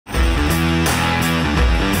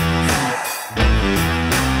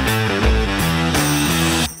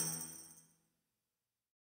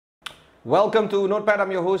Welcome to Notepad.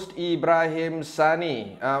 I'm your host Ibrahim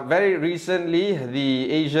Sani. Very recently,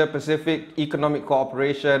 the Asia Pacific Economic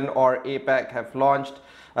Cooperation or APEC have launched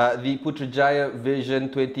the Putrajaya Vision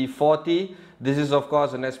 2040. This is of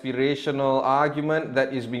course an aspirational argument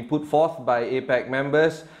that is being put forth by APEC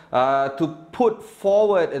members to put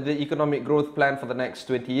forward the economic growth plan for the next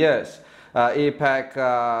 20 years. APEC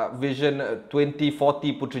Vision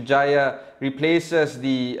 2040 Putrajaya replaces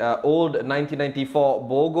the old 1994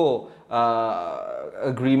 BOGO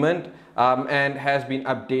agreement and has been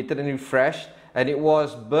updated and refreshed, and it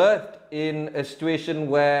was birthed in a situation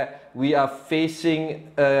where we are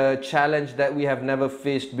facing a challenge that we have never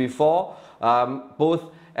faced before,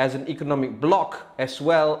 both as an economic bloc as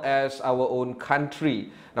well as our own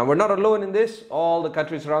country. Now, we're not alone in this. All the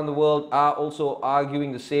countries around the world are also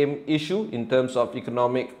arguing the same issue in terms of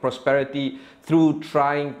economic prosperity through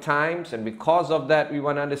trying times, and because of that we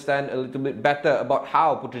want to understand a little bit better about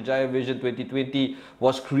how Putrajaya Vision 2020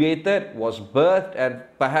 was created, was birthed, and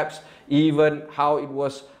perhaps even how it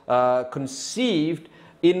was conceived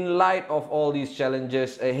in light of all these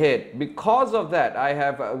challenges ahead. Because of that, I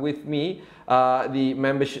have with me the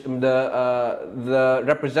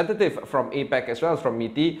representative from APEC as well as from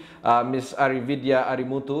MITI, Ms. Arividya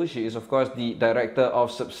Arimuthu. She is of course the Director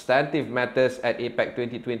of Substantive Matters at APEC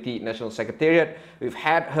 2020 National Secretariat. We've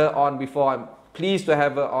had her on before. I'm pleased to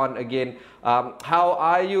have her on again. How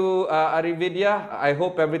are you, Arividya? I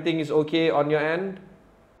hope everything is okay on your end.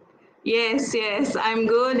 Yes, I'm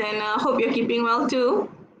good, and hope you're keeping well too.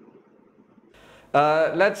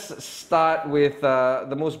 Let's start with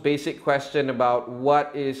the most basic question about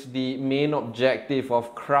what is the main objective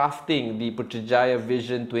of crafting the Putrajaya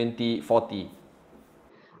Vision 2040.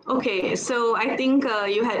 Okay, so I think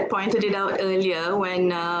you had pointed it out earlier when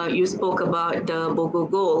you spoke about the BOGO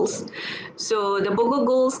goals. So the BOGO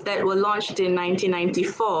goals that were launched in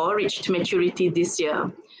 1994 reached maturity this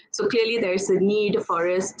year. So clearly there's a need for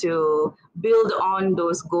us to build on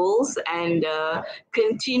those goals and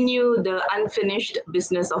continue the unfinished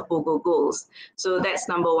business of BOGO goals. So that's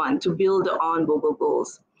number one, to build on BOGO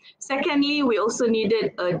goals. Secondly, we also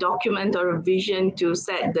needed a document or a vision to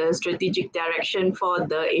set the strategic direction for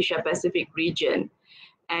the Asia Pacific region.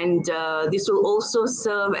 And this will also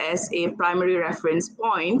serve as a primary reference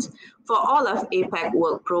point for all of APEC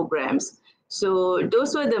work programs. So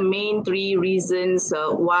those were the main three reasons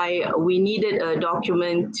why we needed a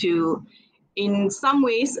document to, in some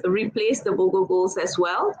ways, replace the BOGO goals as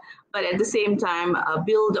well, but at the same time,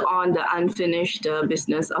 build on the unfinished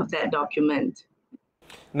business of that document.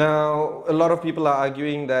 Now, a lot of people are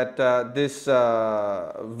arguing that this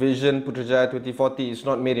Vision Putrajaya 2040 is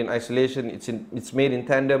not made in isolation. It's made in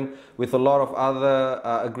tandem with a lot of other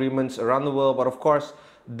agreements around the world. But of course,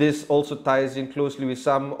 this also ties in closely with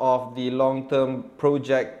some of the long-term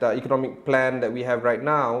project economic plan that we have right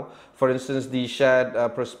now. For instance, the Shared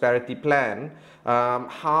Prosperity Plan.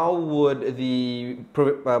 How would the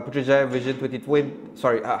Putrajaya Vision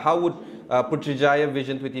 2020? How would Putrajaya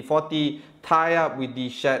Vision 2040 tie up with the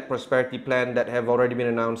Shared Prosperity Plan that have already been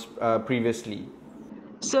announced previously?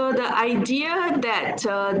 So the idea that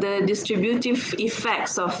the distributive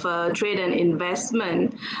effects of trade and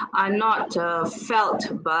investment are not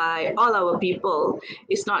felt by all our people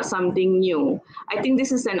is not something new. I think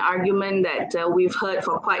this is an argument that we've heard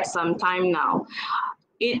for quite some time now.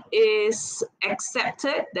 It is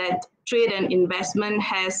accepted that trade and investment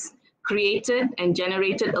has created and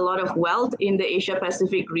generated a lot of wealth in the Asia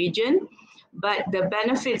Pacific region, but the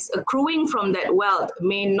benefits accruing from that wealth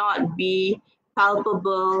may not be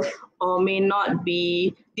palpable or may not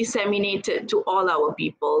be disseminated to all our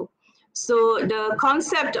people. So the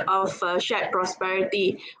concept of shared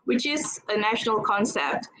prosperity, which is a national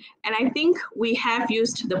concept, and I think we have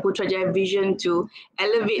used the Putrajaya vision to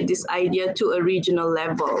elevate this idea to a regional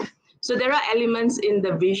level. So there are elements in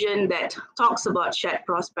the vision that talks about shared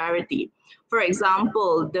prosperity. For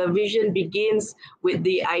example, the vision begins with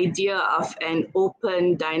the idea of an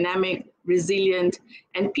open, dynamic, resilient,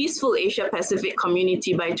 and peaceful Asia-Pacific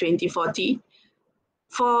community by 2040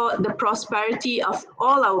 for the prosperity of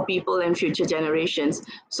all our people and future generations.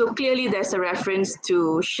 So clearly there's a reference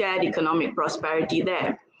to shared economic prosperity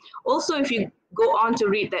there. Also, if you go on to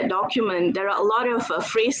read that document, there are a lot of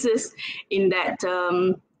phrases in that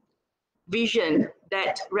vision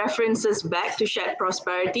that references back to shared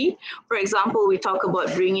prosperity. For example, we talk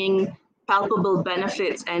about bringing palpable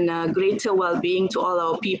benefits and greater well-being to all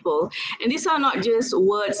our people. And these are not just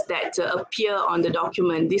words that appear on the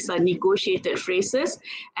document. These are negotiated phrases,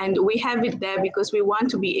 and we have it there because we want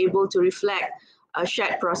to be able to reflect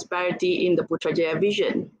shared prosperity in the Putrajaya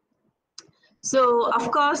vision. So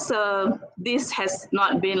of course, this has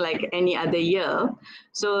not been like any other year.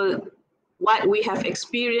 So what we have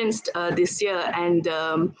experienced this year and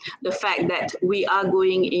the fact that we are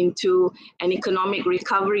going into an economic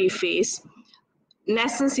recovery phase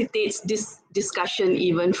necessitates this discussion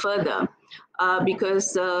even further.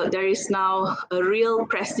 Because there is now a real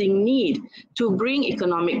pressing need to bring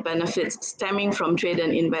economic benefits stemming from trade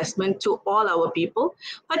and investment to all our people,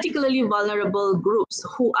 particularly vulnerable groups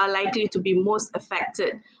who are likely to be most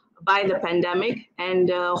affected by the pandemic and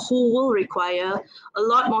who will require a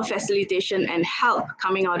lot more facilitation and help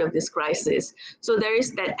coming out of this crisis. So there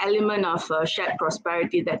is that element of shared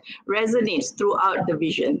prosperity that resonates throughout the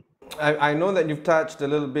vision. I know that you've touched a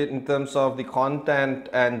little bit in terms of the content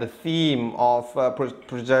and the theme of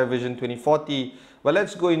Putrajaya Vision 2040, but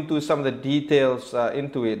let's go into some of the details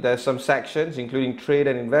into it. There's some sections including trade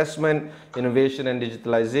and investment, innovation and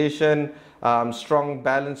digitalization, strong,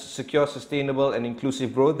 balanced, secure, sustainable and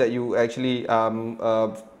inclusive growth that you actually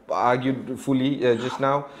argued fully just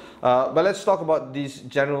now. But let's talk about these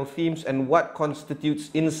general themes and what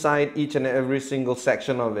constitutes inside each and every single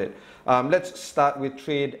section of it. Let's start with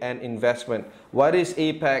trade and investment. What is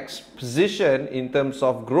APEC's position in terms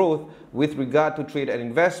of growth with regard to trade and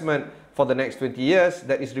investment for the next 20 years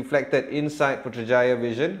that is reflected inside Putrajaya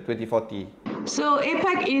Vision 2040? So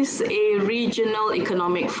APEC is a regional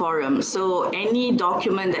economic forum. So any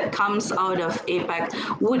document that comes out of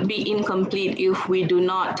APEC would be incomplete if we do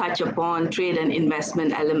not touch upon trade and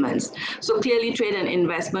investment elements. So clearly trade and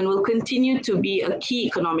investment will continue to be a key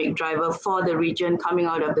economic driver for the region coming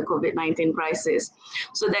out of the COVID-19 crisis.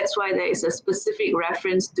 So that's why there is a specific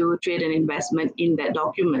reference to trade and investment in that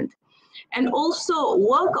document. And also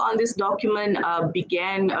work on this document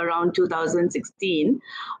began around 2016,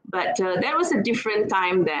 but that was a different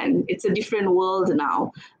time then. It's a different world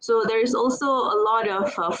now. So there is also a lot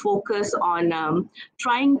of focus on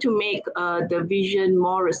trying to make the vision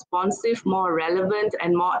more responsive, more relevant,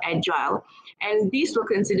 and more agile. And these were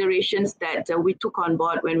considerations that we took on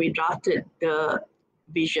board when we drafted the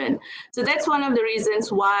vision. So that's one of the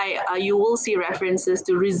reasons why you will see references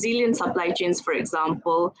to resilient supply chains, for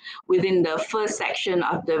example, within the first section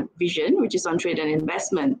of the vision, which is on trade and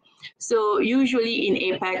investment. So usually in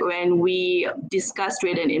APEC, when we discuss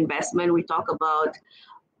trade and investment, we talk about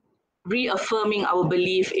reaffirming our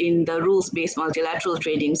belief in the rules-based multilateral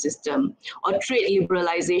trading system or trade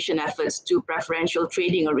liberalization efforts to preferential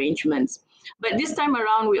trading arrangements. But this time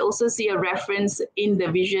around, we also see a reference in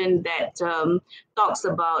the vision that talks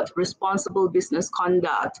about responsible business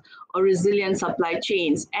conduct or resilient supply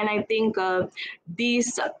chains. And I think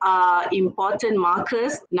these are important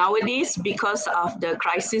markers nowadays because of the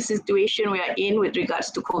crisis situation we are in with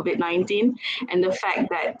regards to COVID-19 and the fact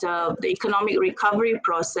that the economic recovery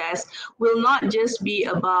process will not just be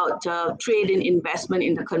about trade and investment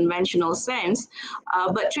in the conventional sense,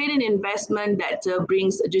 but trade and investment that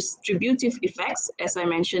brings distributive effects, as I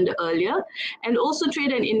mentioned earlier, and also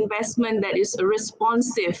trade and investment that is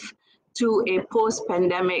responsive to a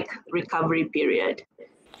post-pandemic recovery period.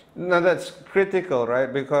 Now that's critical,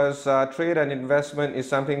 right? Because trade and investment is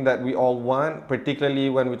something that we all want, particularly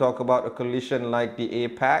when we talk about a coalition like the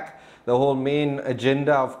APEC. The whole main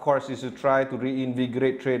agenda, of course, is to try to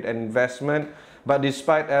reinvigorate trade and investment. But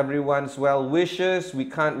despite everyone's well wishes, we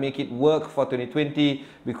can't make it work for 2020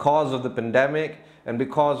 because of the pandemic and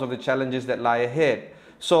because of the challenges that lie ahead.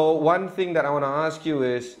 So one thing that I want to ask you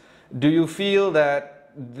is, do you feel that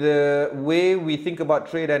the way we think about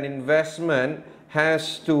trade and investment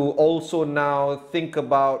has to also now think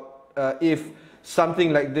about if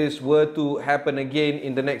something like this were to happen again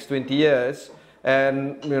in the next 20 years,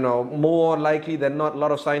 and more likely than not, a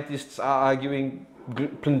lot of scientists are arguing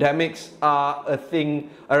pandemics are a thing,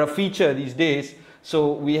 are a feature these days.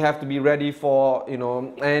 So we have to be ready for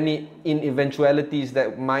any eventualities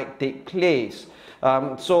that might take place.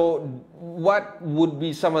 So what would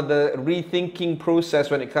be some of the rethinking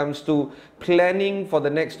process when it comes to planning for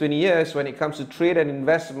the next 20 years when it comes to trade and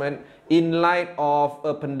investment in light of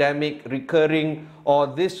a pandemic recurring or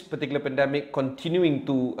this particular pandemic continuing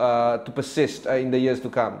to persist in the years to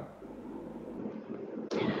come?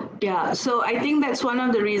 Yeah, so I think that's one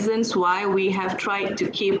of the reasons why we have tried to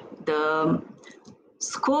keep the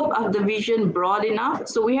scope of the vision broad enough.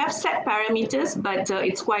 So we have set parameters, but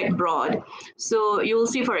it's quite broad. So you'll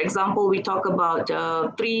see, for example, we talk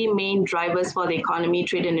about three main drivers for the economy,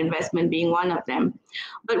 trade and investment being one of them.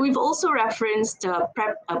 But we've also referenced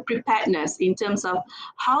preparedness in terms of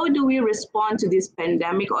how do we respond to this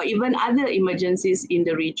pandemic or even other emergencies in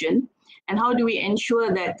the region. and how do we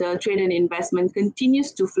ensure that trade and investment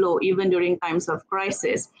continues to flow even during times of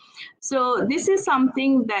crisis. So this is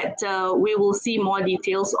something that we will see more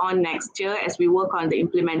details on next year as we work on the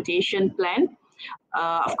implementation plan.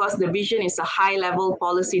 Of course, the vision is a high-level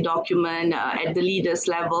policy document at the leaders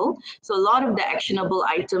level. So a lot of the actionable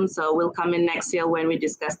items will come in next year when we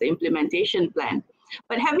discuss the implementation plan.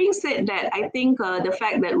 But having said that, I think the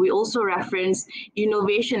fact that we also reference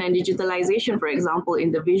innovation and digitalization, for example,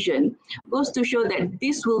 in the vision, goes to show that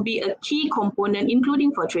this will be a key component,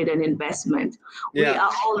 including for trade and investment. Yeah. We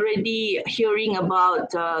are already hearing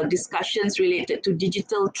about discussions related to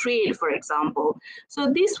digital trade, for example.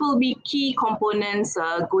 So this will be key components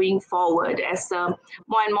going forward as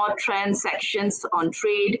more and more transactions on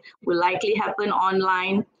trade will likely happen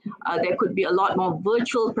online. There could be a lot more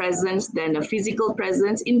virtual presence than a physical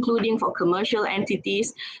presence, including for commercial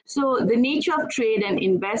entities. So the nature of trade and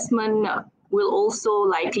investment will also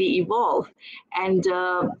likely evolve. And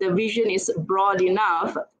the vision is broad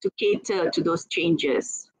enough to cater to those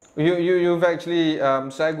changes. You've actually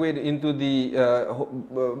segued into the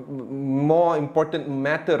more important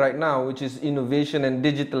matter right now, which is innovation and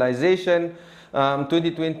digitalization.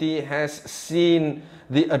 2020 has seen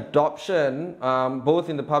the adoption, both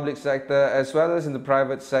in the public sector as well as in the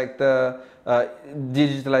private sector,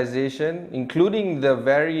 digitalization, including the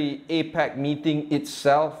very APEC meeting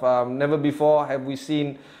itself. Never before have we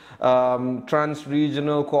seen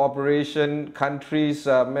trans-regional cooperation, countries,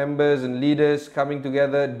 members and leaders coming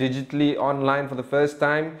together digitally online for the first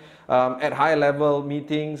time at high-level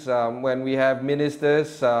meetings when we have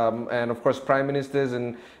ministers and of course prime ministers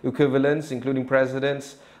and equivalents, including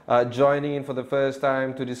presidents, joining in for the first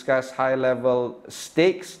time to discuss high-level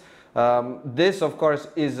stakes. This of course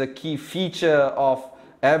is a key feature of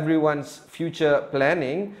everyone's future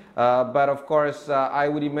planning, but of course I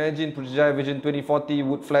would imagine Putrajaya Vision 2040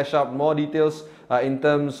 would flesh out more details in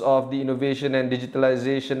terms of the innovation and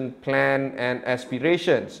digitalization plan and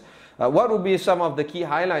aspirations. What would be some of the key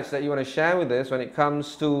highlights that you want to share with us when it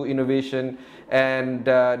comes to innovation and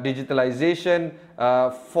digitalization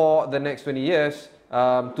for the next 20 years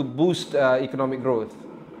to boost economic growth?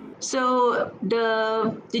 So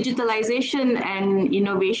the digitalization and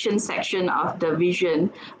innovation section of the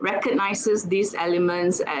vision recognizes these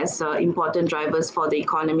elements as important drivers for the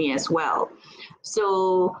economy as well.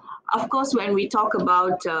 So of course, when we talk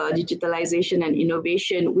about digitalization and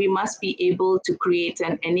innovation, we must be able to create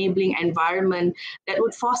an enabling environment that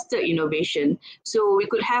would foster innovation. So we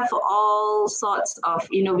could have all sorts of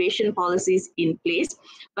innovation policies in place,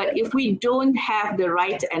 but if we don't have the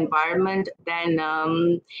right environment,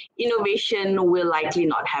 then innovation will likely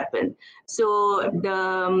not happen. So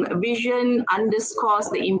the vision underscores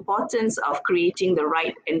the importance of creating the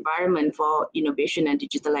right environment for innovation and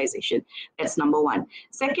digitalization. That's number one.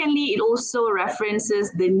 Secondly, it also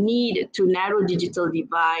references the need to narrow digital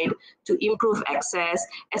divide, to improve access,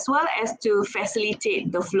 as well as to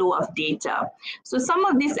facilitate the flow of data. So some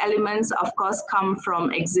of these elements, of course, come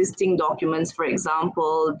from existing documents. For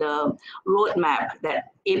example, the roadmap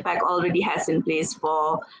that APEC already has in place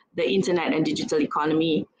for the internet and digital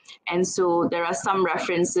economy. And so there are some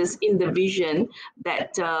references in the vision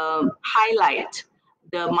that highlight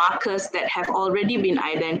the markers that have already been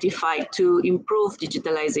identified to improve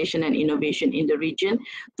digitalization and innovation in the region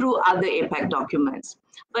through other APEC documents.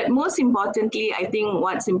 But most importantly, I think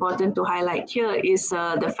what's important to highlight here is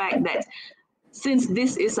the fact that since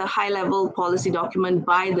this is a high-level policy document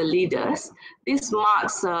by the leaders, this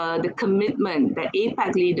marks the commitment that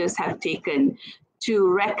APEC leaders have taken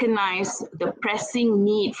to recognize the pressing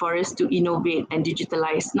need for us to innovate and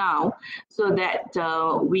digitalize now so that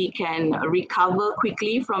we can recover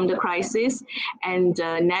quickly from the crisis and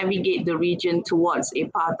navigate the region towards a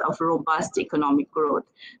path of robust economic growth.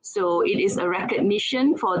 So it is a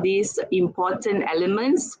recognition for these important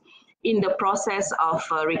elements in the process of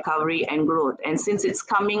recovery and growth. And since it's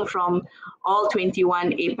coming from all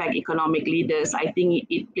 21 APEC economic leaders, I think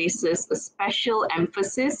it places a special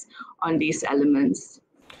emphasis on these elements.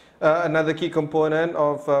 Another key component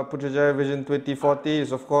of Putrajaya Vision 2040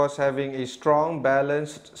 is, of course, having a strong,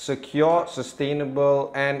 balanced, secure,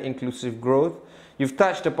 sustainable, and inclusive growth. You've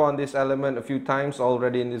touched upon this element a few times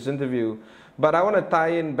already in this interview, but I want to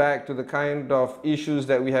tie in back to the kind of issues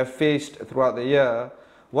that we have faced throughout the year.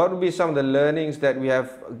 What would be some of the learnings that we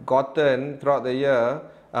have gotten throughout the year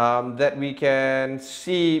that we can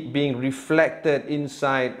see being reflected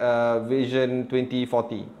inside Vision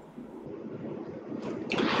 2040?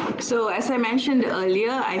 So as I mentioned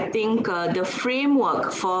earlier, I think the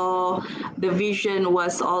framework for the vision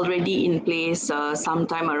was already in place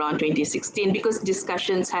sometime around 2016 because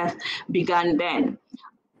discussions have begun then.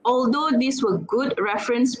 although these were good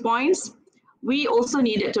reference points, we also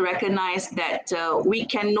needed to recognize that we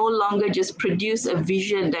can no longer just produce a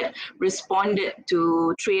vision that responded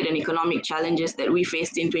to trade and economic challenges that we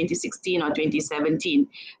faced in 2016 or 2017.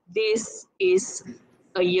 This is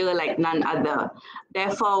a year like none other.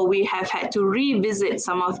 Therefore, we have had to revisit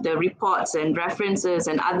some of the reports and references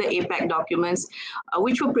and other APEC documents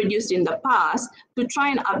which were produced in the past to try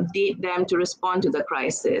and update them to respond to the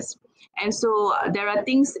crisis. And so there are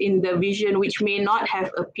things in the vision which may not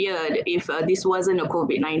have appeared if this wasn't a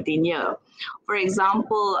COVID-19 year. For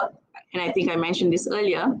example, and I think I mentioned this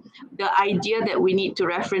earlier, the idea that we need to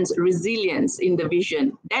reference resilience in the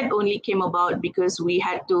vision, that only came about because we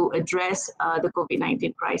had to address the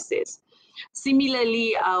COVID-19 crisis.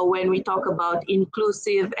 Similarly, when we talk about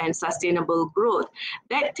inclusive and sustainable growth,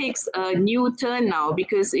 that takes a new turn now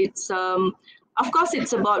because it's, of course,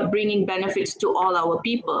 it's about bringing benefits to all our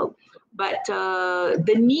people. But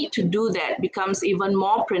the need to do that becomes even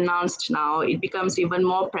more pronounced now. It becomes even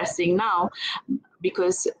more pressing now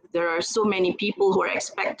because there are so many people who are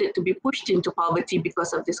expected to be pushed into poverty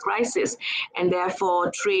because of this crisis. And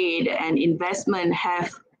therefore, trade and investment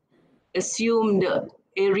have assumed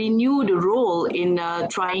a renewed role in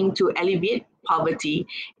trying to alleviate poverty,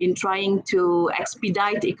 in trying to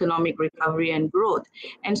expedite economic recovery and growth.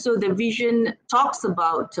 And so the vision talks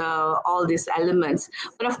about all these elements.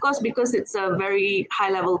 But of course, because it's a very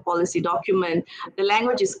high-level policy document, the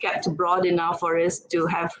language is kept broad enough for us to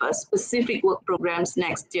have specific work programs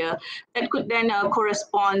next year that could then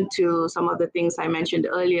correspond to some of the things I mentioned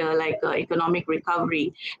earlier, like economic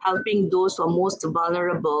recovery, helping those who are most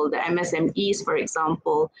vulnerable, the MSMEs, for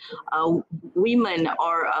example, women,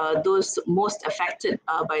 or those most affected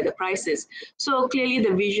by the crisis. So clearly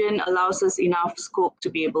the vision allows us enough scope to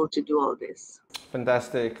be able to do all this.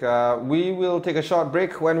 Fantastic. We will take a short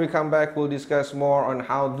break. When we come back, we'll discuss more on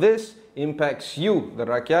how this impacts you, the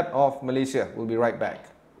Rakyat of Malaysia. We'll be right back.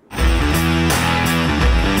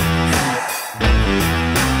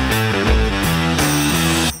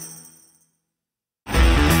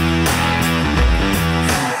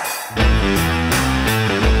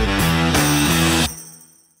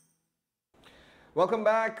 Welcome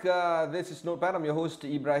back. This is Notepad. I'm your host,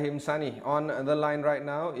 Ibrahim Sani. On the line right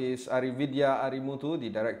now is Arividya Arimuthu, the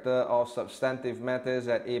Director of Substantive Matters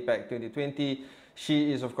at APEC 2020.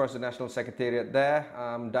 She is, of course, the National Secretariat there.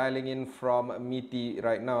 Dialing in from MITI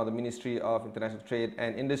right now, the Ministry of International Trade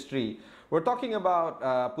and Industry. We're talking about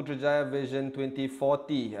Putrajaya Vision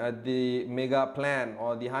 2040, the mega plan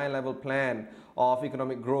or the high-level plan of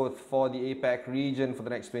economic growth for the APEC region for the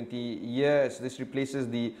next 20 years. This replaces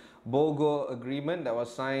the Bogo Agreement that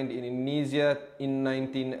was signed in Indonesia in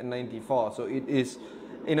 1994. So it is,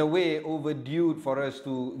 in a way, overdue for us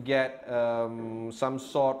to get some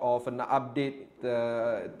sort of an update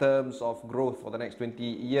terms of growth for the next 20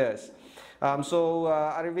 years.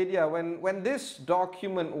 Arividya, when this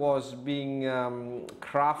document was being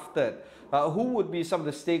crafted, who would be some of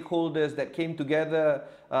the stakeholders that came together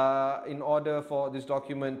in order for this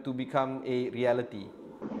document to become a reality?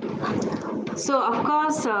 So, of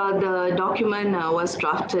course, the document was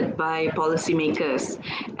drafted by policymakers,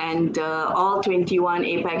 and all 21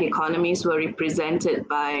 APEC economies were represented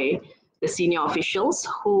by the senior officials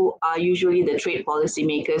who are usually the trade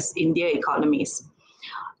policymakers in their economies.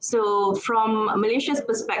 So from Malaysia's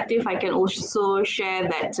perspective, I can also share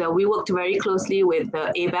that we worked very closely with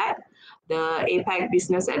the ABAC, the APEC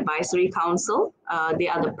Business Advisory Council. They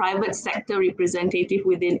are the private sector representative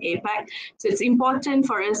within APEC. So it's important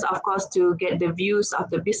for us, of course, to get the views of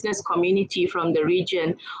the business community from the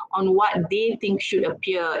region on what they think should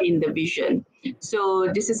appear in the vision. So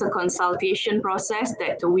this is a consultation process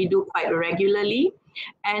that we do quite regularly.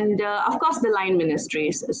 And of course, the line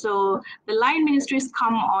ministries. So the line ministries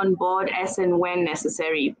come on board as and when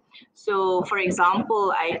necessary. So, for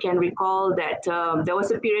example, I can recall that there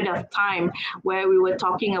was a period of time where we were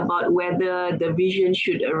talking about whether the vision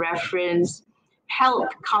should reference health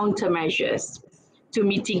countermeasures to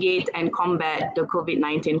mitigate and combat the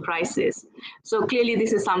COVID-19 crisis. So clearly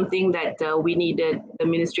this is something that we needed the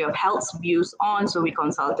Ministry of Health's views on, so we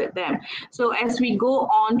consulted them. So as we go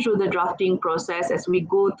on through the drafting process, as we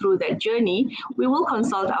go through that journey, we will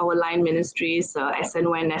consult our line ministries as and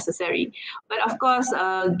when necessary. But of course,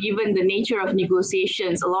 given the nature of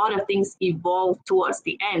negotiations, a lot of things evolve towards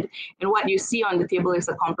the end. And what you see on the table is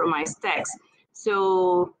a compromise text.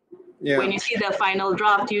 So when you see the final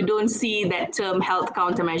draft, you don't see that term health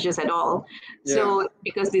countermeasures at all. So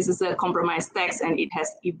because this is a compromise text and it has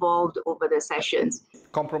evolved over the sessions.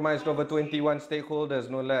 Compromised over 21 stakeholders,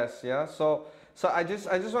 no less. Yeah. So So I just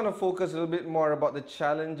want to focus a little bit more about the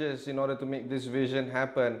challenges in order to make this vision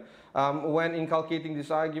happen. When inculcating this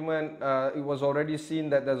argument, it was already seen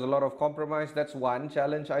that there's a lot of compromise. That's one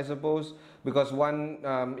challenge, I suppose, because one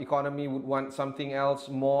economy would want something else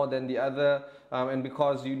more than the other, and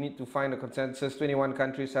because you need to find a consensus, 21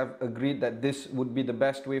 countries have agreed that this would be the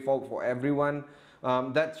best way forward for everyone.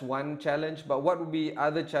 That's one challenge, but what would be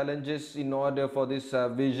other challenges in order for this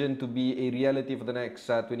vision to be a reality for the next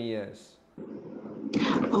 20 years?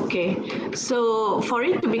 Okay, so for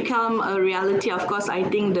it to become a reality, of course, I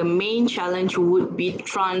think the main challenge would be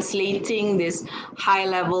translating this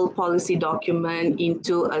high-level policy document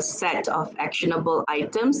into a set of actionable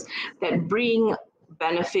items that bring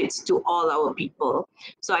benefits to all our people.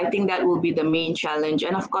 So I think that will be the main challenge.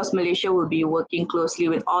 And of course, Malaysia will be working closely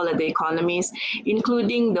with all other economies,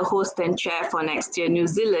 including the host and chair for next year, New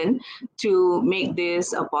Zealand, to make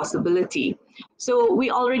this a possibility. So we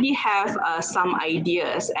already have some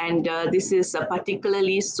ideas, and this is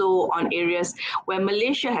particularly so on areas where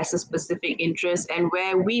Malaysia has a specific interest and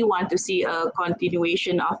where we want to see a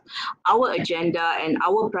continuation of our agenda and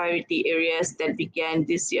our priority areas that began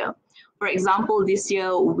this year. For example, this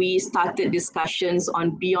year we started discussions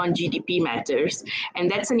on beyond GDP matters,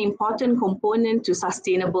 and that's an important component to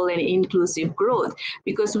sustainable and inclusive growth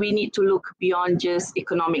because we need to look beyond just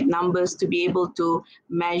economic numbers to be able to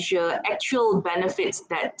measure actual benefits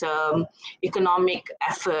that economic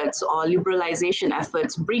efforts or liberalization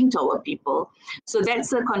efforts bring to our people. So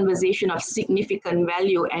that's a conversation of significant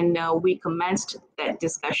value, and we commenced that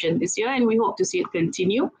discussion this year, and we hope to see it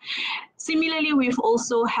continue. Similarly, we've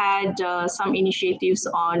also had some initiatives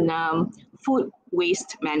on food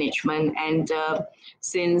waste management, and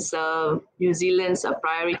since New Zealand's a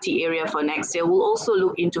priority area for next year, we'll also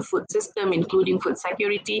look into food system, including food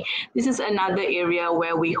security. This is another area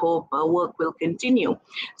where we hope work will continue.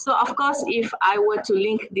 So of course, if I were to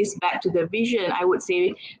link this back to the vision, I would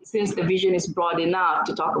say since the vision is broad enough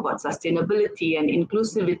to talk about sustainability and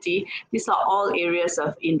inclusivity, these are all areas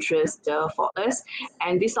of interest for us.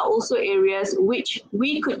 And these are also areas which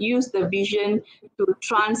we could use the vision to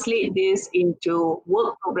translate this into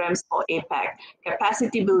work programs for APEC,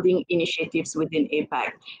 capacity building initiatives within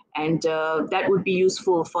APEC, and that would be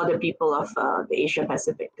useful for the people of the Asia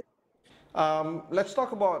Pacific. Let's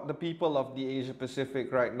talk about the people of the Asia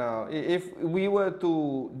Pacific right now. If we were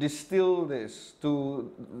to distill this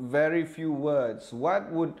to very few words,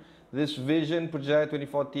 what would this vision, Putrajaya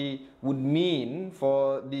 2040, would mean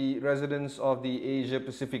for the residents of the Asia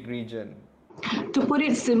Pacific region? To put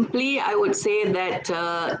it simply, I would say that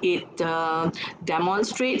it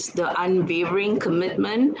demonstrates the unwavering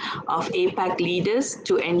commitment of APEC leaders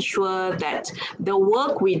to ensure that the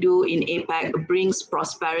work we do in APEC brings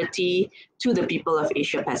prosperity to the people of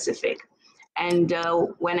Asia Pacific. And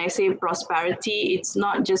when I say prosperity, it's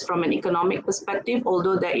not just from an economic perspective,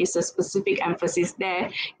 although there is a specific emphasis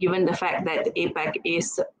there, given the fact that APEC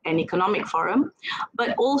is an economic forum.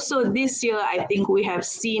 But also this year, I think we have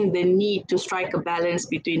seen the need to strike a balance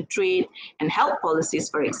between trade and health policies,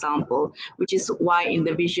 for example, which is why in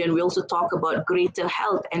the vision, we also talk about greater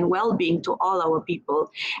health and well-being to all our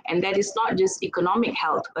people. And that is not just economic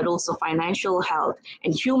health, but also financial health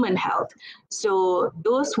and human health. So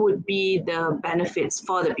those would be the benefits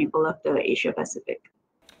for the people of the Asia Pacific.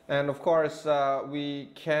 And of course, we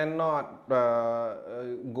cannot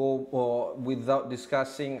go without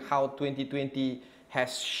discussing how 2020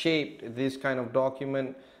 has shaped this kind of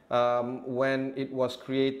document when it was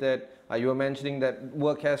created. You were mentioning that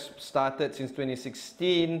work has started since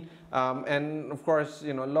 2016, and of course,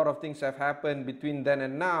 a lot of things have happened between then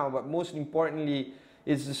and now, but most importantly,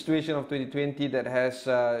 it's the situation of 2020 that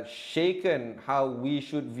has shaken how we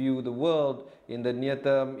should view the world in the near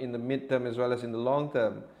term, in the mid-term, as well as in the long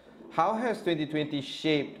term. How has 2020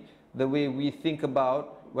 shaped the way we think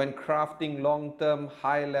about when crafting long-term,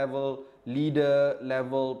 high-level,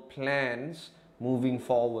 leader-level plans moving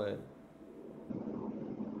forward?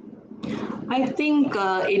 I think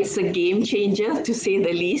it's a game changer, to say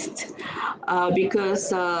the least,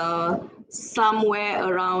 because somewhere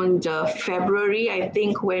around February, I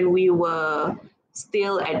think, when we were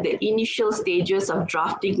still at the initial stages of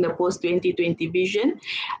drafting the post-2020 vision.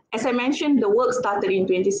 As I mentioned, the work started in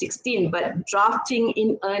 2016, but drafting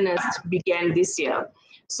in earnest began this year.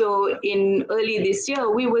 So in early this year,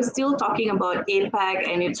 we were still talking about APEC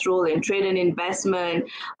and its role in trade and investment.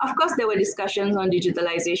 Of course, there were discussions on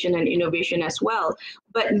digitalization and innovation as well,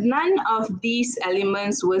 but none of these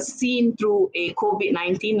elements were seen through a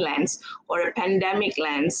COVID-19 lens or a pandemic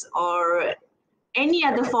lens or any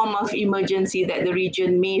other form of emergency that the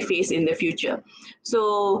region may face in the future.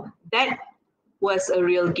 So that was a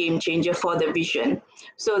real game changer for the vision.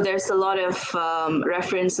 So there's a lot of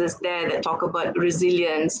references there that talk about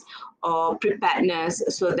resilience or preparedness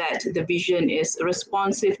so that the vision is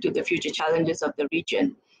responsive to the future challenges of the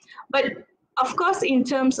region. But of course, in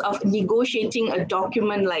terms of negotiating a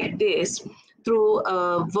document like this through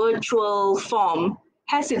a virtual form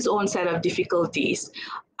has its own set of difficulties.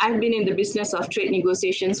 I've been in the business of trade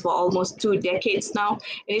negotiations for almost 2 decades now, and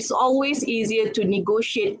it's always easier to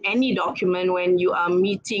negotiate any document when you are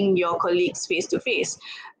meeting your colleagues face to face.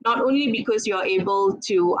 Not only because you're able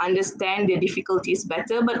to understand their difficulties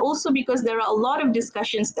better, but also because there are a lot of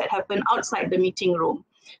discussions that happen outside the meeting room.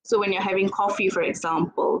 So when you're having coffee, for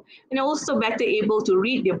example, and also better able to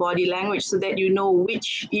read their body language so that you know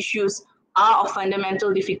which issues are of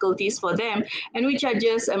fundamental difficulties for them and which are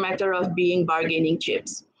just a matter of being bargaining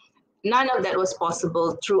chips. None of that was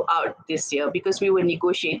possible throughout this year because we were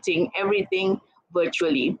negotiating everything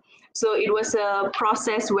virtually. So it was a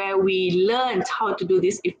process where we learned how to do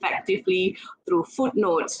this effectively through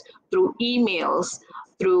footnotes, through emails,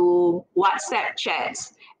 through WhatsApp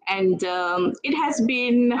chats. And it has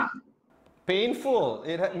been painful.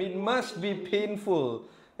 It must be painful.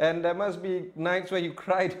 And there must be nights where you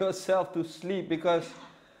cried yourself to sleep because,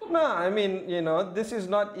 no, I mean, you know, this is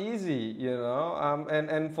not easy, you know,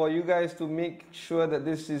 and for you guys to make sure that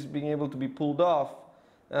this is being able to be pulled off,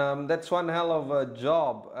 that's one hell of a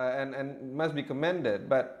job and must be commended.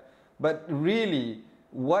 But really,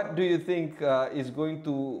 what do you think is going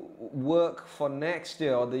to work for next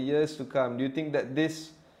year or the years to come? Do you think that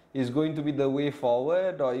this is going to be the way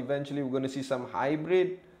forward, or eventually we're going to see some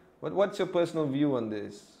hybrid? What's your personal view on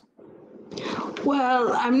this?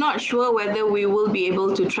 Well, I'm not sure whether we will be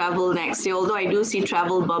able to travel next year, although I do see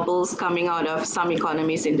travel bubbles coming out of some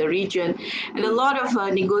economies in the region. And a lot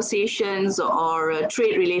of negotiations or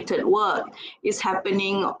trade-related work is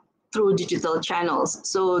happening through digital channels.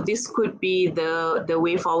 So this could be the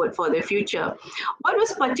way forward for the future. What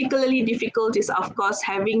was particularly difficult is, of course,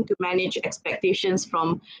 having to manage expectations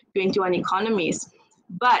from 21 economies.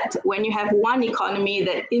 But when you have one economy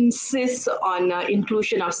that insists on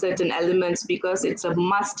inclusion of certain elements because it's a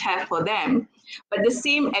must-have for them, but the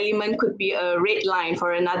same element could be a red line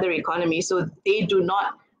for another economy, so they do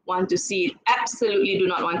not want to see it, absolutely do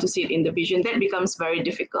not want to see it in the vision, that becomes very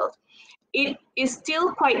difficult. It is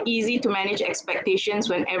still quite easy to manage expectations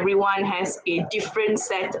when everyone has a different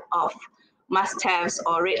set of must-haves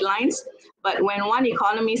or red lines, but when one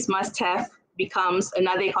economy's must-have becomes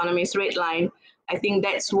another economy's red line, I think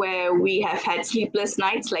that's where we have had sleepless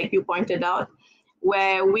nights, like you pointed out,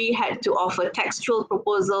 where we had to offer textual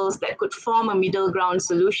proposals that could form a middle ground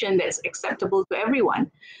solution that's acceptable to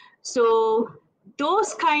everyone. So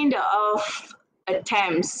those kind of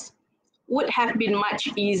attempts would have been much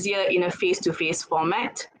easier in a face-to-face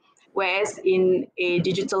format, whereas in a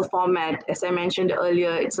digital format, as I mentioned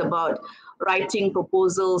earlier, it's about writing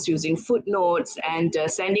proposals using footnotes and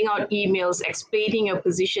sending out emails explaining your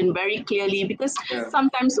position very clearly because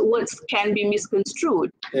sometimes words can be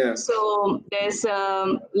misconstrued. So there's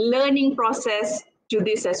a learning process to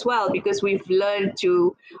this as well because we've learned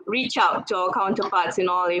to reach out to our counterparts in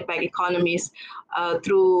all APEC economies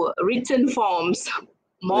through written forms,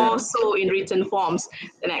 more so in written forms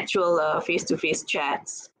than actual face-to-face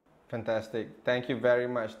chats. Fantastic. Thank you very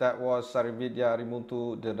much. That was Arividya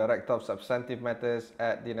Arimuthu, the Director of Substantive Matters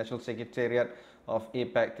at the National Secretariat of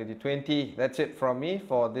APEC 2020. That's it from me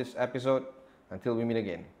for this episode. Until we meet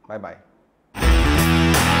again. Bye-bye.